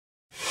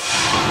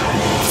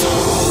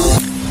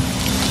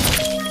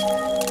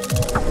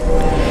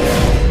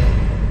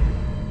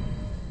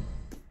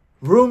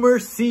Rumor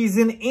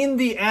season in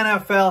the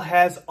NFL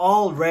has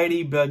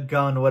already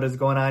begun. What is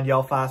going on,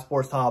 y'all? Fox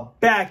Sports Talk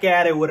back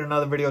at it with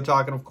another video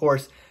talking, of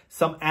course,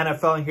 some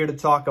NFL in here to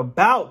talk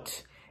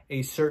about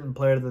a certain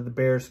player that the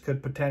Bears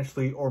could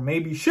potentially or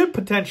maybe should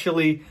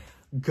potentially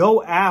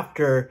go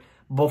after.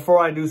 Before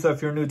I do so,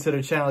 if you're new to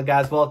the channel,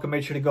 guys, welcome.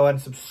 Make sure to go ahead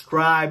and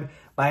subscribe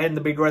by hitting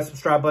the big red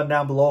subscribe button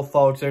down below,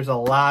 folks. There's a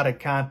lot of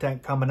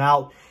content coming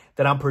out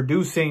that I'm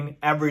producing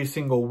every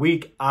single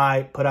week.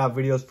 I put out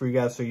videos for you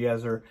guys, so you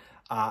guys are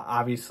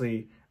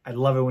obviously, I'd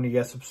love it when you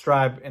guys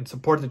subscribe and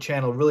support the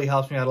channel. It really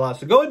helps me out a lot.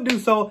 So go ahead and do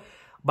so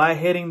by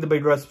hitting the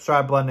big red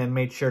subscribe button, and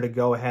make sure to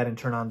go ahead and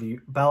turn on the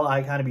bell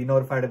icon to be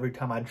notified every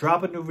time I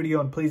drop a new video.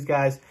 And please,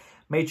 guys,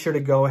 make sure to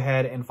go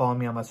ahead and follow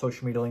me on my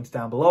social media links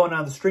down below and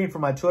on the screen for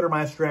my Twitter,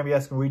 my Instagram. You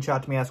guys can reach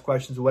out to me, ask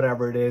questions,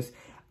 whatever it is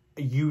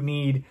you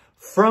need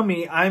from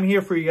me. I'm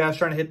here for you guys,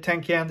 trying to hit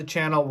 10K on the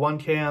channel,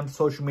 1K on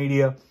social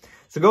media.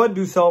 So go ahead and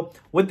do so.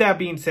 With that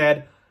being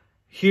said,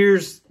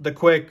 here's the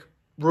quick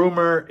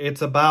rumor.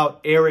 It's about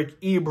Eric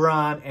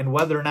Ebron and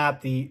whether or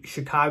not the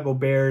Chicago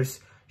Bears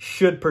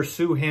should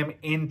pursue him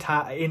in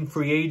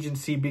free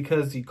agency,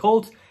 because the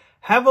Colts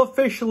have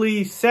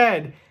officially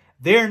said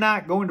they're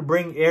not going to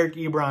bring Eric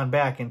Ebron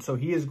back, and so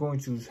he is going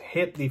to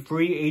hit the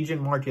free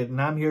agent market.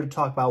 And I'm here to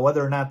talk about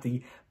whether or not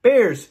the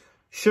Bears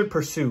should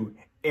pursue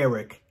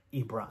Eric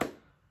Ebron.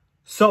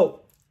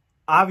 So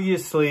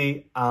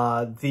obviously,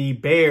 the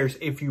Bears,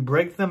 if you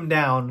break them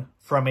down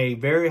from a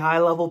very high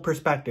level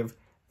perspective,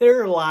 there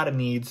are a lot of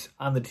needs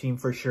on the team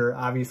for sure.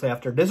 Obviously,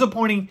 after a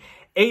disappointing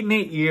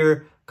 8-8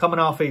 year, coming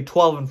off a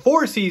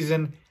 12-4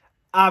 season,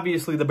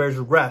 obviously the Bears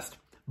would rest.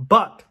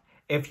 But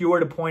if you were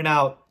to point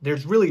out,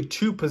 there's really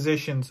two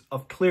positions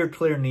of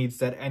clear needs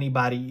that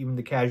anybody, even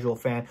the casual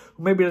fan,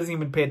 who maybe doesn't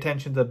even pay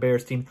attention to the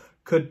Bears team,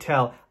 could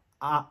tell.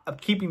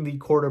 Keeping the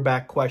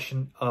quarterback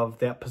question of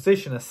that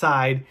position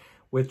aside,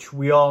 which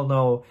we all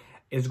know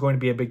is going to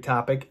be a big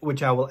topic,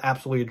 which I will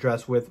absolutely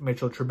address with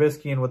Mitchell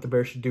Trubisky and what the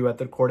Bears should do at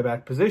the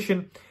quarterback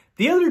position.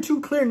 The other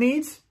two clear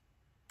needs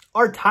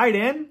are tight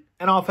end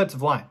and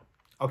offensive line.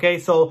 Okay,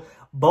 so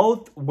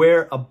both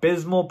were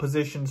abysmal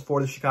positions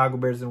for the Chicago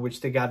Bears, in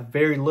which they got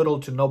very little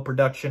to no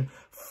production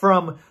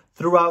from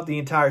throughout the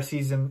entire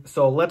season.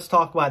 So let's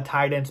talk about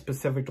tight end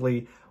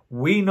specifically.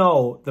 We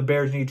know the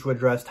Bears need to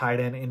address tight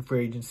end in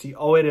free agency.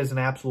 Oh, it is an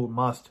absolute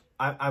must.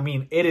 I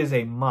mean, it is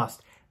a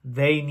must.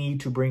 They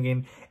need to bring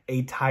in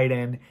a tight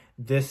end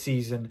this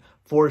season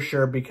for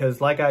sure,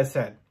 because like I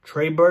said,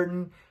 Trey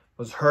Burton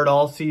was hurt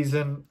all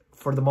season.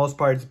 For the most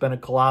part, it's been a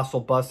colossal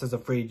bust as a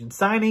free agent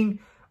signing.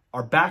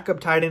 Our backup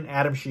tight end,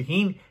 Adam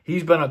Shaheen,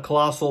 he's been a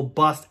colossal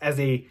bust as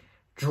a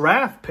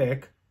draft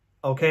pick,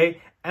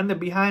 okay? And then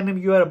behind him,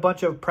 you had a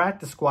bunch of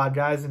practice squad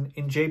guys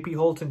in J.P.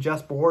 Holtz and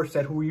Jesper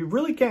Horsted, who you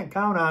really can't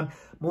count on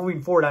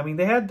moving forward. I mean,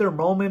 they had their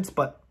moments,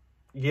 but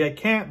you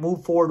can't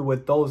move forward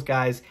with those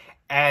guys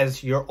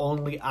as your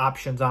only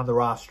options on the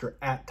roster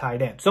at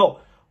tight end. So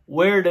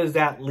where does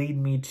that lead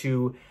me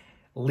to?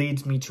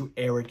 Leads me to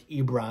Eric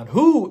Ebron,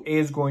 who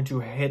is going to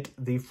hit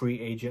the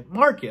free agent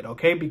market,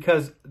 okay?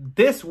 Because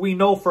this we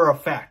know for a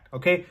fact,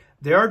 okay?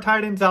 There are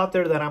tight ends out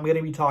there that I'm going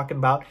to be talking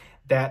about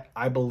that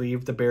I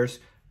believe the Bears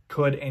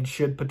could and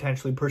should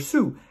potentially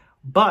pursue.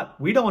 But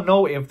we don't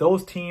know if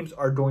those teams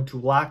are going to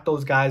lock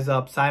those guys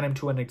up, sign them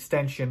to an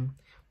extension,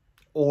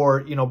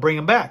 or, you know, bring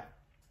them back.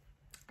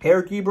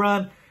 Eric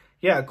Ebron,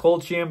 yeah,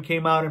 Colts GM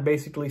came out and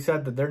basically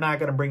said that they're not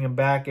going to bring him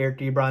back. Eric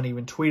Ebron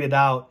even tweeted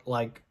out,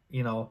 like,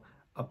 you know,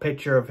 a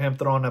picture of him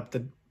throwing up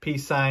the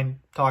peace sign,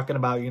 talking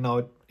about, you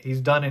know,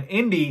 he's done in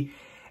Indy.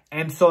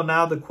 And so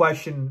now the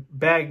question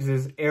begs,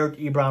 is Eric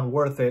Ebron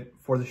worth it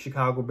for the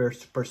Chicago Bears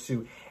to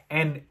pursue?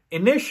 And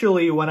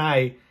initially when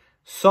I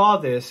saw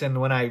this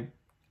and when I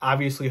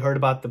obviously heard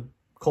about the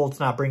Colts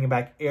not bringing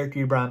back Eric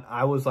Ebron,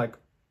 I was like,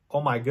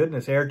 oh my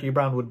goodness, Eric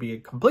Ebron would be a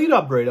complete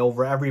upgrade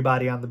over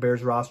everybody on the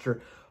Bears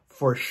roster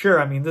for sure.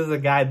 I mean, this is a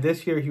guy,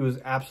 this year he was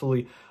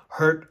absolutely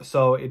hurt,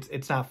 so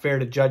it's not fair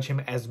to judge him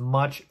as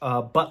much.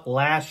 But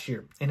last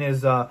year, in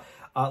his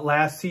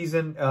last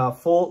season,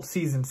 full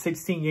season,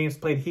 16 games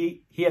played,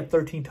 he had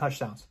 13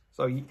 touchdowns.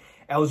 So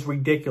that was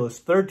ridiculous.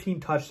 13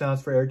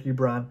 touchdowns for Eric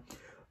Ebron,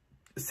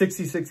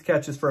 66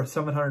 catches for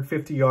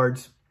 750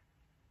 yards.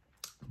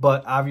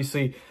 But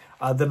obviously,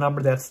 the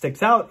number that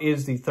sticks out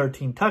is the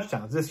 13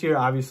 touchdowns. This year,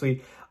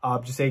 obviously,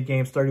 just 8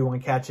 games, 31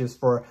 catches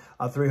for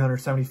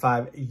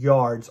 375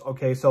 yards.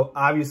 Okay, so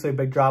obviously a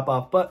big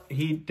drop-off, but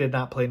he did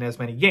not play in as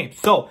many games.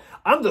 So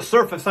on the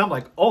surface, I'm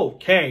like,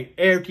 okay,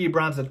 Eric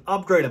Ebron's an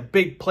upgrade, a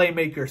big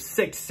playmaker,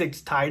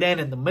 6'6" tight end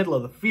in the middle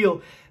of the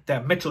field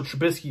that Mitchell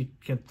Trubisky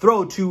can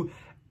throw to.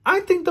 I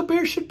think the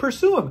Bears should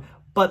pursue him.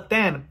 But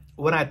then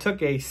when I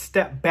took a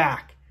step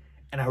back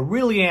and I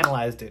really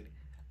analyzed it,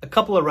 a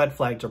couple of red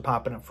flags are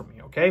popping up for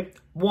me, okay?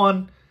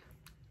 One,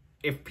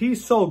 if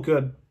he's so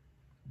good,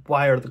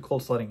 why are the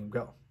Colts letting him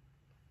go?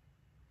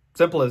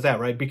 Simple as that,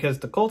 right? Because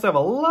the Colts have a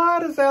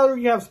lot of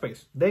salary cap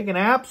space. They can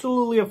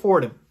absolutely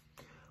afford him.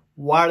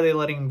 Why are they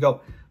letting him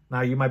go?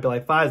 Now, you might be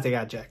like, Fives, they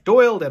got Jack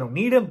Doyle. They don't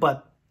need him.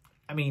 But,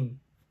 I mean,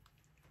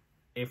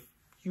 if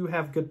you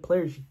have good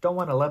players. You don't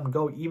want to let them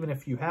go, even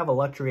if you have a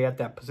luxury at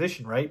that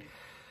position, right?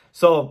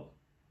 So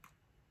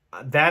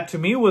that, to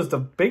me, was the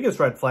biggest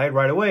red flag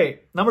right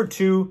away. Number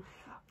two,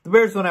 the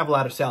Bears don't have a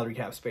lot of salary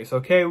cap space,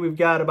 okay? We've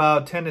got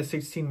about 10 to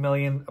 16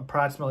 million,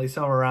 approximately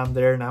somewhere around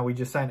there. Now, we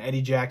just signed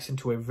Eddie Jackson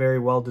to a very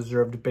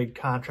well-deserved big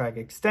contract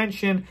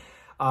extension.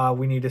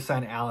 We need to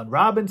sign Allen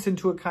Robinson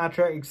to a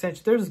contract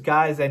extension. There's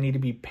guys that need to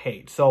be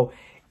paid. So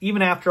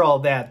even after all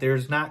that,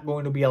 there's not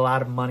going to be a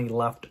lot of money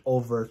left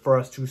over for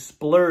us to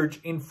splurge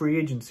in free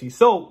agency.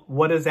 So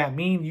what does that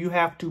mean? You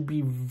have to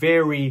be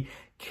very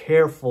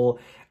careful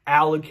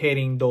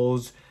allocating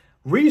those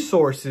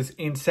resources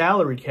in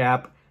salary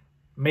cap,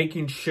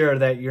 making sure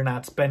that you're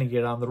not spending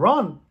it on the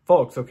wrong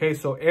folks, okay?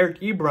 So Eric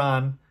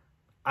Ebron,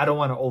 I don't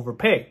want to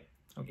overpay,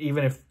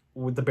 even if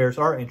the Bears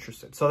are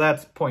interested. So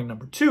that's point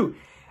number two.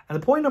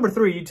 And the point number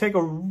three, you take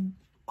a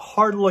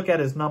hard look at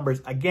his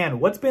numbers. Again,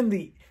 what's been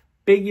the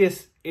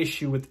biggest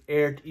issue with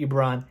Eric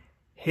Ebron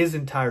his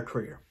entire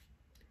career?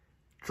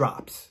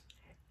 Drops.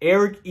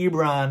 Eric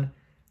Ebron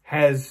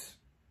has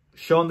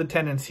shown the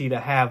tendency to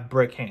have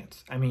brick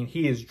hands. I mean,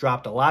 he has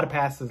dropped a lot of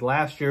passes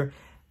last year.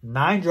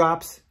 9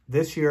 drops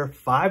this year,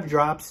 5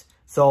 drops.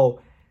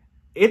 So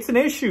it's an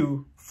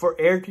issue for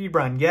Eric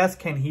Ebron. Yes,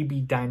 can he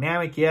be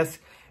dynamic? Yes.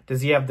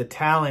 Does he have the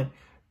talent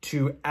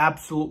to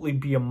absolutely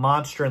be a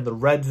monster in the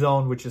red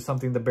zone, which is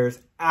something the Bears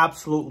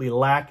absolutely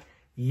lack?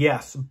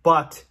 Yes,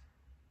 but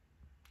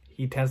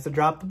he tends to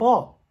drop the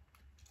ball.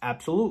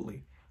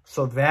 Absolutely.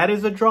 So that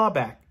is a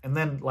drawback. And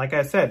then, like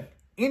I said,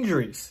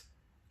 injuries.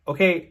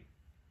 Okay,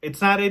 it's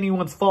not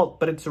anyone's fault,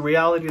 but it's the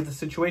reality of the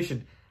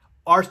situation.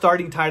 Our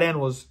starting tight end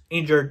was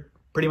injured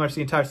pretty much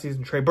the entire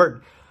season, Trey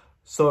Burton.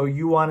 So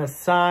you want to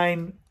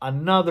sign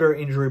another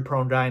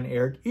injury-prone guy in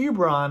Eric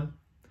Ebron.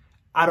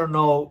 I don't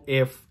know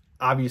if,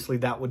 obviously,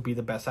 that would be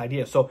the best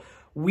idea. So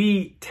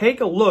we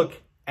take a look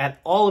at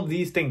all of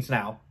these things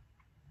now.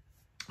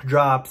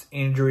 Drops,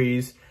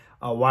 injuries,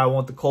 why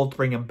won't the Colts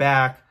bring him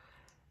back?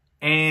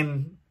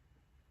 And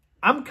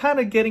I'm kind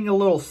of getting a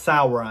little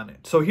sour on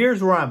it. So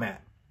here's where I'm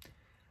at.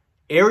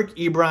 Eric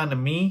Ebron, to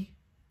me,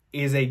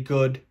 is a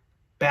good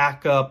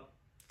backup,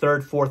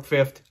 3rd, 4th,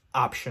 5th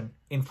option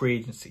in free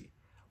agency.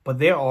 But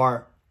there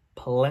are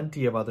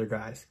plenty of other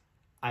guys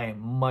I am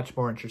much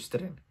more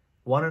interested in.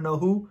 Want to know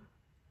who?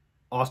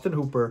 Austin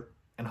Hooper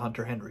and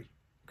Hunter Henry.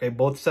 Okay,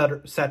 both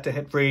set to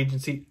hit free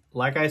agency.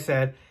 Like I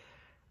said,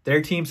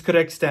 their teams could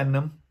extend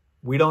them.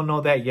 We don't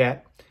know that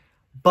yet.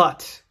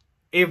 But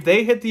if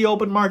they hit the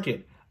open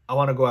market, I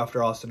want to go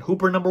after Austin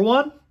Hooper, number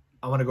 1.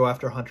 I want to go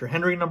after Hunter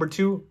Henry, number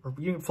 2. Or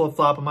you can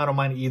flip-flop them. I don't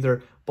mind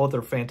either. Both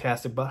are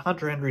fantastic. But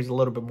Hunter Henry is a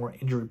little bit more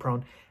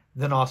injury-prone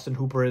than Austin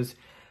Hooper is.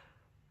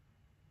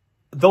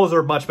 Those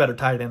are much better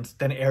tight ends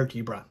than Eric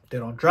Ebron. They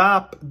don't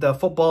drop the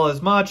football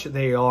as much.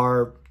 They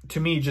are, to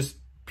me, just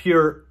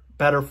pure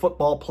better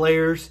football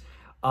players.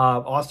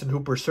 Austin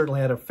Hooper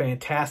certainly had a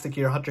fantastic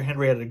year. Hunter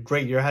Henry had a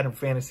great year. I had him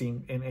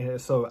fantasy, and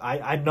so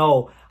I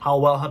know how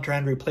well Hunter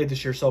Henry played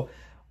this year. So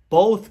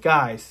both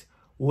guys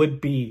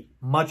would be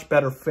much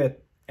better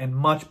fit and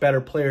much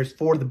better players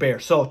for the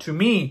Bears. So to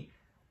me,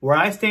 where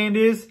I stand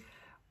is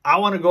I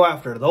want to go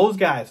after those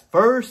guys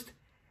first,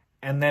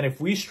 and then if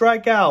we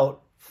strike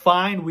out,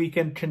 fine, we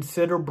can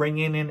consider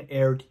bringing in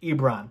Eric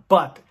Ebron.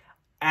 But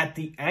at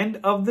the end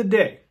of the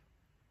day,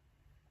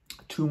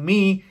 to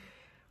me,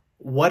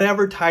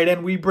 whatever tight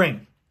end we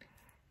bring,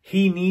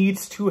 he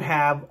needs to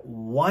have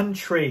one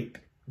trait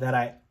that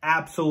I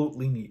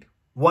absolutely need.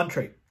 One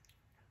trait.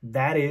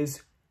 That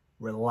is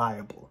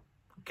reliable.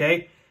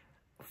 Okay?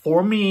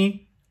 For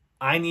me,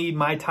 I need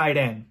my tight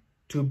end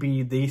to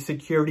be the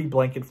security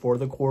blanket for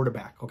the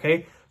quarterback.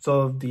 Okay?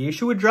 So the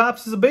issue with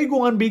drops is a big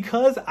one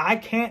because I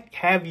can't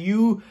have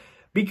you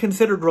be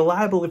considered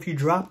reliable if you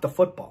drop the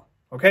football.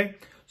 Okay?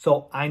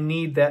 So I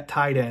need that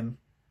tight end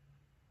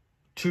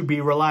to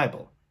be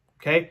reliable.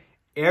 Okay?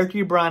 Eric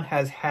Ebron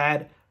has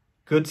had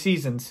good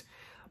seasons,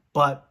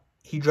 but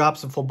he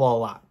drops the football a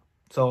lot.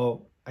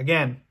 So,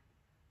 again,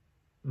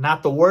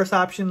 not the worst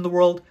option in the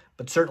world,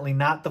 but certainly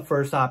not the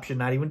first option,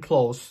 not even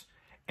close.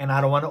 And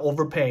I don't want to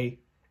overpay,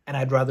 and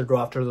I'd rather go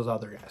after those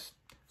other guys.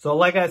 So,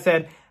 like I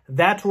said,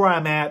 that's where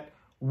I'm at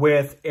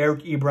with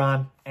Eric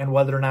Ebron and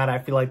whether or not I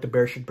feel like the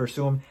Bears should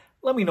pursue him.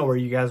 Let me know where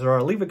you guys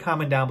are. Leave a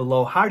comment down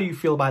below. How do you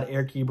feel about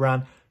Eric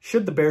Ebron?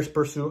 Should the Bears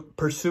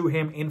pursue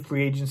him in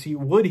free agency?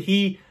 Would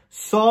he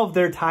solve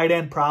their tight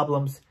end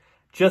problems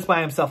just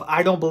by himself?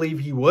 I don't believe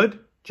he would,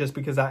 just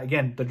because,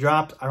 again, the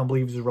drops, I don't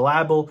believe he's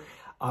reliable.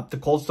 The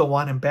Colts don't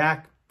want him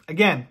back.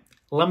 Again,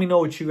 let me know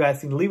what you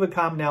guys think. Leave a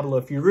comment down below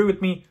if you agree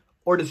with me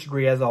or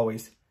disagree. As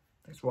always,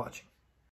 thanks for watching.